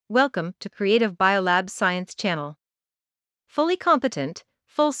Welcome to Creative Biolab's Science Channel. Fully competent,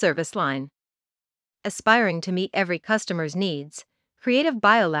 full service line. Aspiring to meet every customer's needs, Creative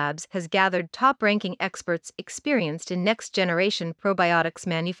Biolabs has gathered top ranking experts experienced in next generation probiotics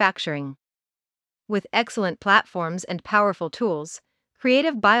manufacturing. With excellent platforms and powerful tools,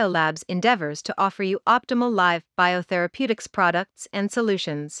 Creative Biolabs endeavors to offer you optimal live biotherapeutics products and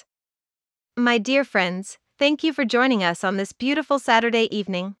solutions. My dear friends, thank you for joining us on this beautiful Saturday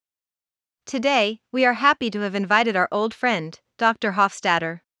evening. Today, we are happy to have invited our old friend, Dr.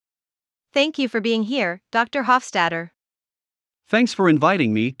 Hofstadter. Thank you for being here, Dr. Hofstadter. Thanks for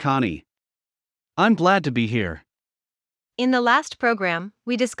inviting me, Connie. I'm glad to be here. In the last program,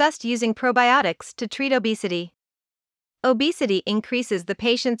 we discussed using probiotics to treat obesity. Obesity increases the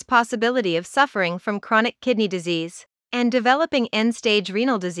patient's possibility of suffering from chronic kidney disease and developing end-stage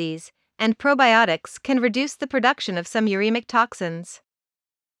renal disease, and probiotics can reduce the production of some uremic toxins.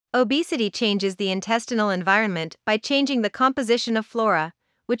 Obesity changes the intestinal environment by changing the composition of flora,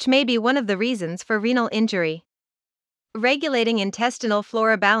 which may be one of the reasons for renal injury. Regulating intestinal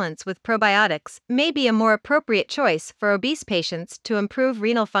flora balance with probiotics may be a more appropriate choice for obese patients to improve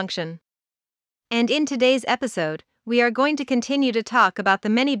renal function. And in today's episode, we are going to continue to talk about the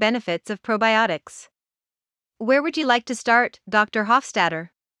many benefits of probiotics. Where would you like to start, Dr.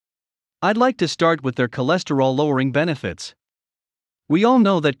 Hofstadter? I'd like to start with their cholesterol-lowering benefits. We all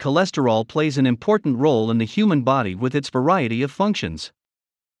know that cholesterol plays an important role in the human body with its variety of functions.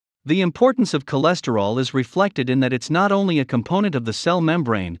 The importance of cholesterol is reflected in that it's not only a component of the cell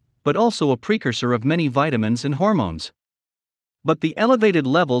membrane, but also a precursor of many vitamins and hormones. But the elevated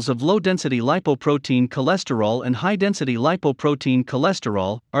levels of low-density lipoprotein cholesterol and high-density lipoprotein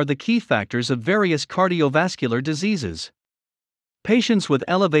cholesterol are the key factors of various cardiovascular diseases. Patients with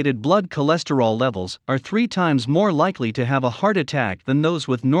elevated blood cholesterol levels are 3 times more likely to have a heart attack than those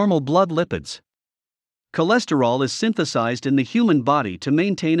with normal blood lipids. Cholesterol is synthesized in the human body to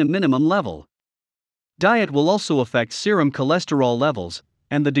maintain a minimum level. Diet will also affect serum cholesterol levels,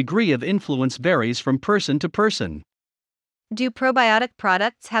 and the degree of influence varies from person to person. Do probiotic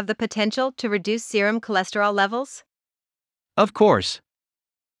products have the potential to reduce serum cholesterol levels? Of course.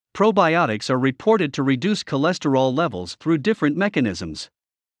 Probiotics are reported to reduce cholesterol levels through different mechanisms.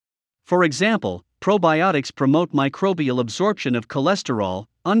 For example, probiotics promote microbial absorption of cholesterol,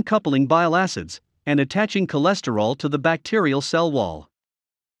 uncoupling bile acids, and attaching cholesterol to the bacterial cell wall.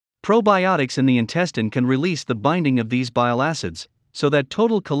 Probiotics in the intestine can release the binding of these bile acids, so that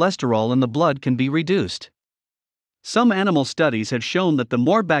total cholesterol in the blood can be reduced. Some animal studies have shown that the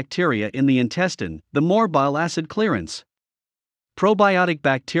more bacteria in the intestine, the more bile acid clearance. Probiotic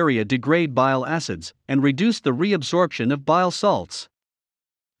bacteria degrade bile acids and reduce the reabsorption of bile salts.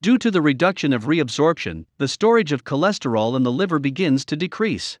 Due to the reduction of reabsorption, the storage of cholesterol in the liver begins to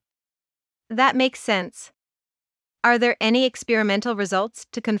decrease. That makes sense. Are there any experimental results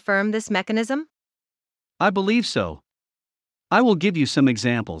to confirm this mechanism? I believe so. I will give you some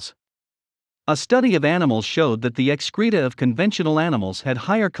examples. A study of animals showed that the excreta of conventional animals had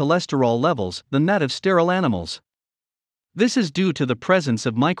higher cholesterol levels than that of sterile animals. This is due to the presence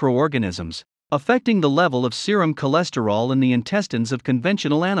of microorganisms, affecting the level of serum cholesterol in the intestines of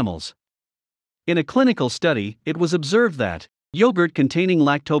conventional animals. In a clinical study, it was observed that yogurt containing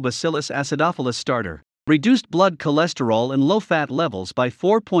Lactobacillus acidophilus starter reduced blood cholesterol and low-fat levels by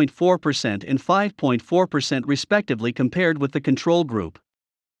 4.4% and 5.4% respectively compared with the control group.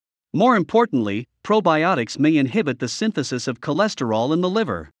 More importantly, probiotics may inhibit the synthesis of cholesterol in the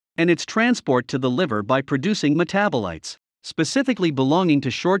liver and its transport to the liver by producing metabolites, specifically belonging to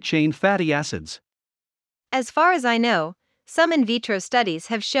short-chain fatty acids. As far as I know, some in vitro studies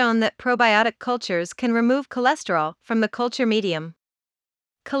have shown that probiotic cultures can remove cholesterol from the culture medium.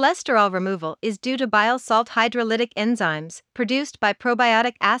 Cholesterol removal is due to bile salt hydrolytic enzymes produced by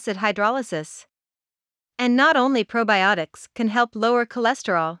probiotic acid hydrolysis. And not only probiotics can help lower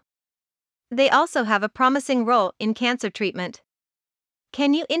cholesterol, they also have a promising role in cancer treatment.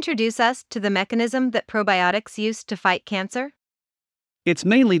 Can you introduce us to the mechanism that probiotics use to fight cancer? It's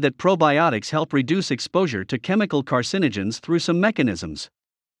mainly that probiotics help reduce exposure to chemical carcinogens through some mechanisms.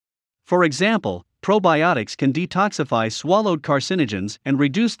 For example, probiotics can detoxify swallowed carcinogens and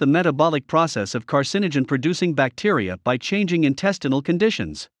reduce the metabolic process of carcinogen-producing bacteria by changing intestinal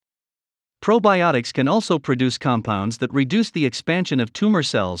conditions. Probiotics can also produce compounds that reduce the expansion of tumor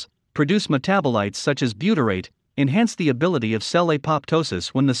cells, produce metabolites such as butyrate, enhance the ability of cell apoptosis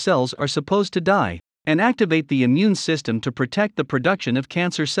when the cells are supposed to die, and activate the immune system to protect the production of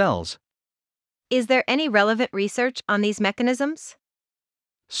cancer cells. Is there any relevant research on these mechanisms?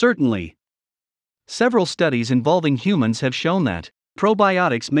 Certainly. Several studies involving humans have shown that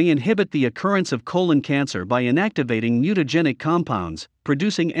Probiotics may inhibit the occurrence of colon cancer by inactivating mutagenic compounds,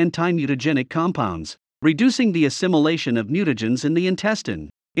 producing anti-mutagenic compounds, reducing the assimilation of mutagens in the intestine,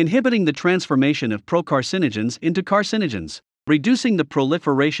 inhibiting the transformation of procarcinogens into carcinogens, reducing the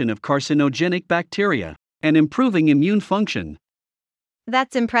proliferation of carcinogenic bacteria, and improving immune function.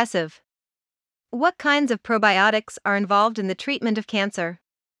 That's impressive. What kinds of probiotics are involved in the treatment of cancer?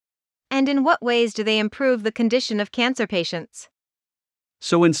 And in what ways do they improve the condition of cancer patients?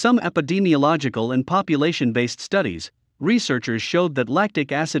 So, in some epidemiological and population based studies, researchers showed that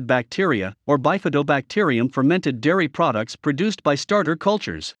lactic acid bacteria, or bifidobacterium fermented dairy products produced by starter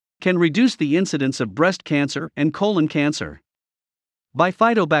cultures, can reduce the incidence of breast cancer and colon cancer.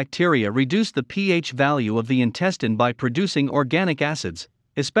 Bifidobacteria reduce the pH value of the intestine by producing organic acids,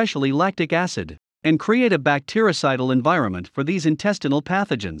 especially lactic acid, and create a bactericidal environment for these intestinal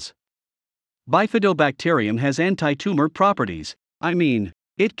pathogens. Bifidobacterium has anti-tumor properties.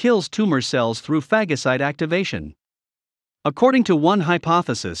 It kills tumor cells through phagocyte activation. According to one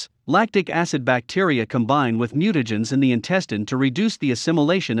hypothesis, lactic acid bacteria combine with mutagens in the intestine to reduce the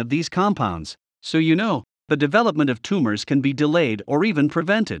assimilation of these compounds, so the development of tumors can be delayed or even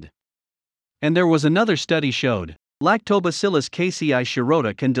prevented. And there was another study showed, Lactobacillus casei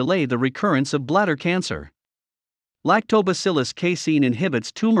shirota can delay the recurrence of bladder cancer. Lactobacillus casein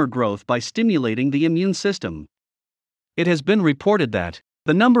inhibits tumor growth by stimulating the immune system. It has been reported that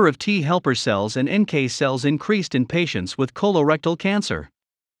the number of T helper cells and NK cells increased in patients with colorectal cancer.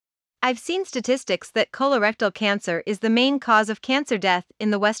 I've seen statistics that colorectal cancer is the main cause of cancer death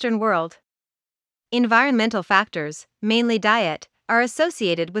in the Western world. Environmental factors, mainly diet, are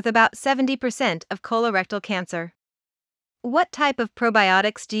associated with about 70% of colorectal cancer. What type of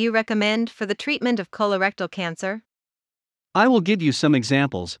probiotics do you recommend for the treatment of colorectal cancer? I will give you some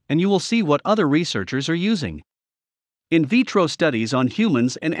examples, and you will see what other researchers are using. In vitro studies on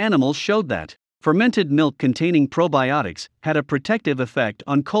humans and animals showed that fermented milk containing probiotics had a protective effect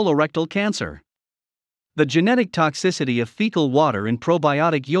on colorectal cancer. The genetic toxicity of fecal water in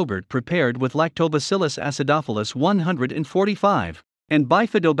probiotic yogurt prepared with Lactobacillus acidophilus 145 and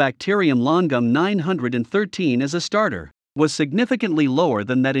Bifidobacterium longum 913 as a starter was significantly lower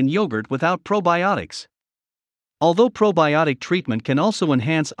than that in yogurt without probiotics. Although probiotic treatment can also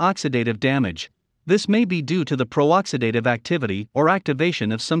enhance oxidative damage, this may be due to the pro-oxidative activity or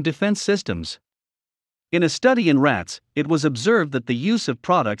activation of some defense systems. In a study in rats, it was observed that the use of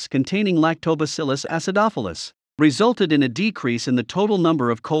products containing Lactobacillus acidophilus resulted in a decrease in the total number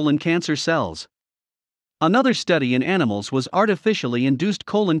of colon cancer cells. Another study in animals was artificially induced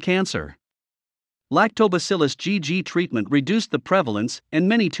colon cancer. Lactobacillus GG treatment reduced the prevalence and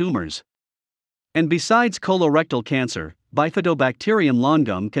many tumors. And besides colorectal cancer, Bifidobacterium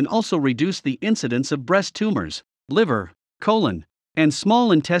longum can also reduce the incidence of breast tumors, liver, colon, and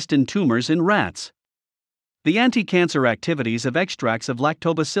small intestine tumors in rats. The anti-cancer activities of extracts of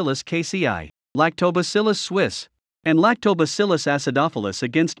Lactobacillus casei, Lactobacillus suis, and Lactobacillus acidophilus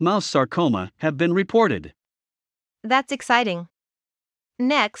against mouse sarcoma have been reported. That's exciting.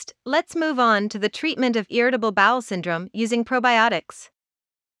 Next, let's move on to the treatment of irritable bowel syndrome using probiotics.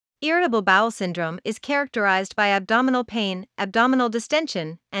 Irritable bowel syndrome is characterized by abdominal pain, abdominal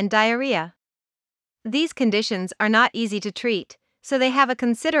distension, and diarrhea. These conditions are not easy to treat, so they have a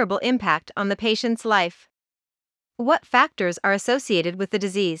considerable impact on the patient's life. What factors are associated with the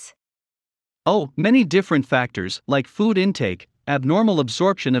disease? Many different factors like food intake, abnormal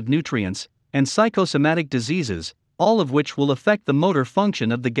absorption of nutrients, and psychosomatic diseases, all of which will affect the motor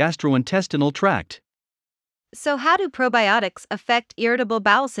function of the gastrointestinal tract. So, how do probiotics affect irritable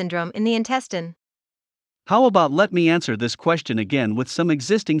bowel syndrome in the intestine? How about let me answer this question again with some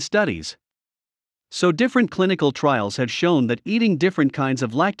existing studies. So, different clinical trials have shown that eating different kinds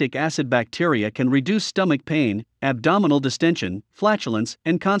of lactic acid bacteria can reduce stomach pain, abdominal distension, flatulence,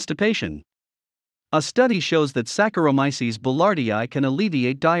 and constipation. A study shows that Saccharomyces boulardii can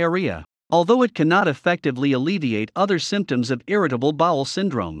alleviate diarrhea, although it cannot effectively alleviate other symptoms of irritable bowel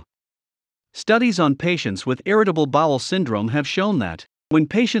syndrome. Studies on patients with irritable bowel syndrome have shown that, when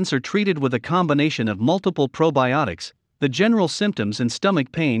patients are treated with a combination of multiple probiotics, the general symptoms and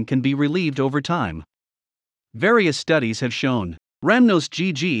stomach pain can be relieved over time. Various studies have shown Rhamnos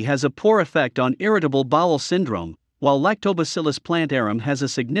GG has a poor effect on irritable bowel syndrome, while Lactobacillus plantarum has a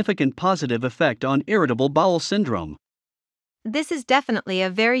significant positive effect on irritable bowel syndrome. This is definitely a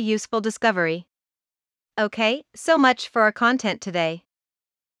very useful discovery. Okay, so much for our content today.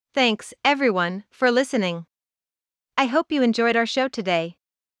 Thanks, everyone, for listening. I hope you enjoyed our show today.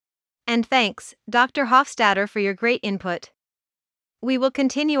 And thanks, Dr. Hofstadter, for your great input. We will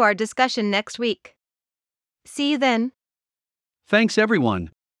continue our discussion next week. See you then. Thanks everyone.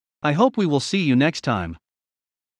 I hope we will see you next time.